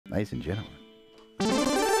ladies and gentlemen.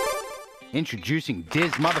 Introducing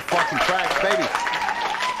Diz motherfucking Tracks, baby.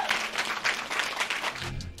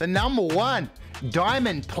 The #1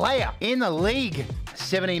 diamond player in the league.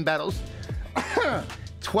 17 battles,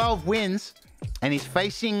 12 wins, and he's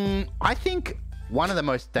facing, I think, one of the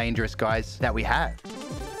most dangerous guys that we have.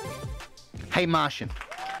 Hey, Martian.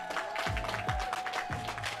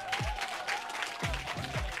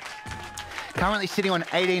 Currently sitting on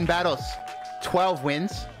 18 battles, 12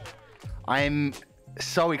 wins. I'm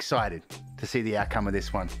so excited to see the outcome of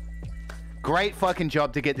this one. Great fucking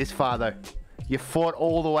job to get this far, though. You fought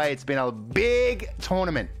all the way. It's been a big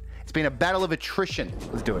tournament. It's been a battle of attrition.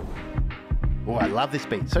 Let's do it. Oh, I love this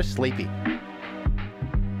beat. So sleepy.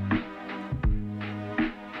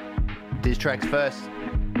 DIZZTRAKX first.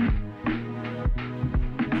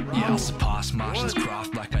 Yeah, I'll surpass Martian's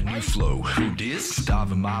craft like I knew flow. Who dis?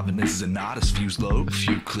 Starving Marvin is an artist, views low. A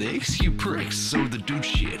few clicks, you pricks, so the dude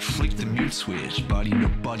shit. Flick the mute switch, buddy,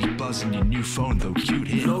 nobody buzzing your new phone though, cute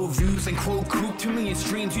hit. Low views and quote coop, 2 million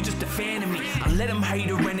streams, you just a fan of me. I let him hate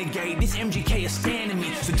a renegade, this MGK is standing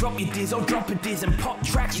me. So drop your diz, I'll drop a diz and pop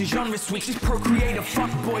tracks, your genre switch. This procreate a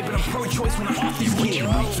fuck boy, but I'm pro-choice when I'm off this You kid.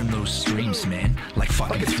 get rate from those streams, man. Like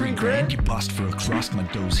fucking 3 grand. You bust for a crust, my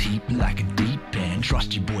dough's heap like a deep end.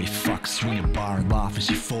 Trust your boy, fuck, swing a bar and laugh as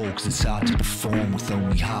you fall, cause it's hard to perform with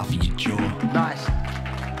only half of your jaw. Nice.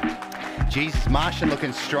 Jesus, Martian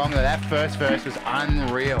looking stronger. That first verse was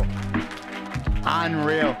unreal.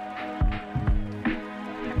 Unreal.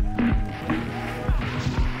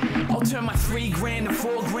 I'll turn my 3 grand to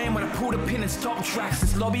 4 grand when I pull the pin and stop tracks.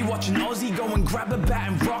 This lobby watching Aussie go and grab a bat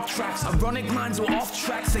and rock tracks. Ironic lines or off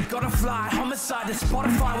tracks, they gotta fly. Homicide to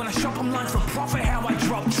Spotify when I shop them lines for profit, how I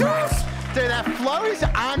drop tracks. Dude, that flow is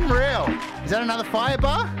unreal. Is that another fire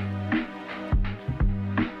bar?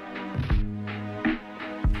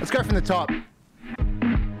 Let's go from the top.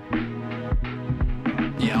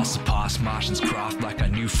 Yeah, I'll surpass Martian's craft like I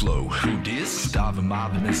knew flow. Who dis? Starving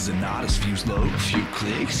Marvin is an artist, views low. A few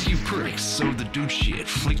clicks, you pricks, so the dude shit.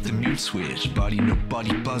 Flick the mute switch, buddy,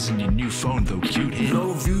 nobody buzzing your new phone though, cute hit.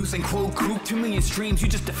 Low views and quote coop, 2 million streams, you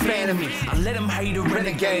just a fan of me. I let him hate a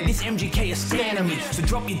renegade, this MGK is standing me. So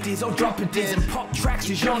drop your diz, I'll drop a diz and pop tracks,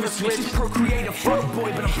 your genre switch. This procreate a fuck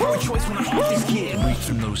boy, but I'm pro-choice when I'm off this kid. Rate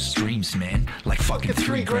from those streams, man. Like fucking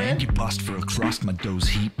 3 grand. You bust for a crust, my dough's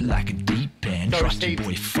heap like a deep end. Trust your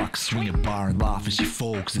boy, fuck, swing a bar and laugh as you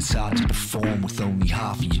fall, cause it's hard to perform with only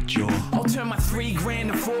half of your jaw. I'll turn my 3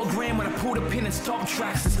 grand to 4 grand when I pull the pin and stop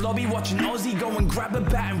tracks. This lobby watching Aussie go and grab a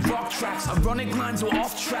bat and rock tracks. Ironic lines or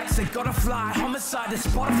off tracks, they gotta fly. Homicide to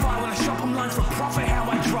Spotify when I shop them lines for profit, how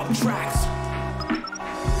I drop tracks.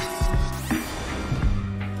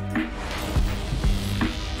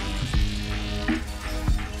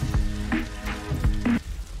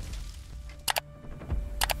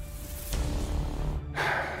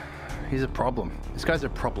 He's a problem. This guy's a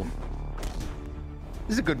problem.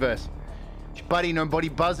 This is a good verse. Buddy, nobody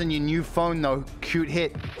buzzing your new phone though. Cute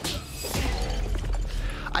hit.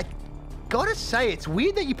 I gotta say, it's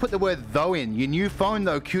weird that you put the word though in. Your new phone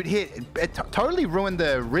though, cute hit. It totally ruined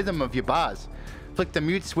the rhythm of your bars. Flick the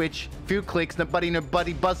mute switch, few clicks,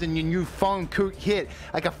 nobody buzzing your new phone, cute hit.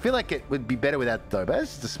 Like, I feel like it would be better without though, but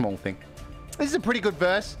it's just a small thing. This is a pretty good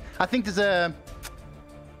verse. I think there's a...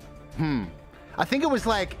 I think it was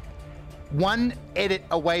like one edit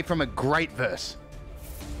away from a great verse.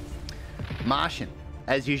 Martian,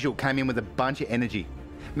 as usual, came in with a bunch of energy.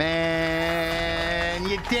 Man,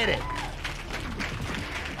 you did it.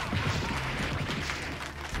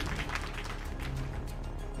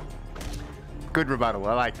 Good rebuttal,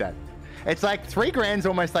 I like that. It's like 3 grand's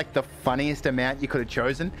almost like the funniest amount you could have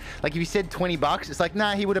chosen. Like if you said 20 bucks, it's like,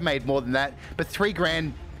 nah, he would have made more than that. But 3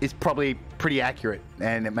 grand is probably pretty accurate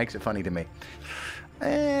and it makes it funny to me.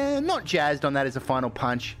 Not jazzed on that as a final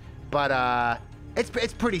punch, but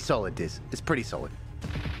it's pretty solid, Diz. It's pretty solid.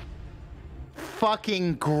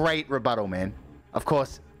 Fucking great rebuttal, man. Of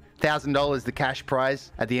course, $1,000 the cash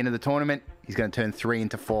prize at the end of the tournament. He's going to turn 3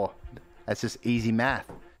 into 4. That's just easy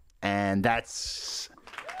math. And that's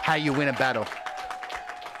how you win a battle.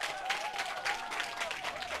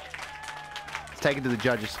 Let's take it to the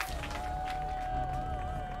judges.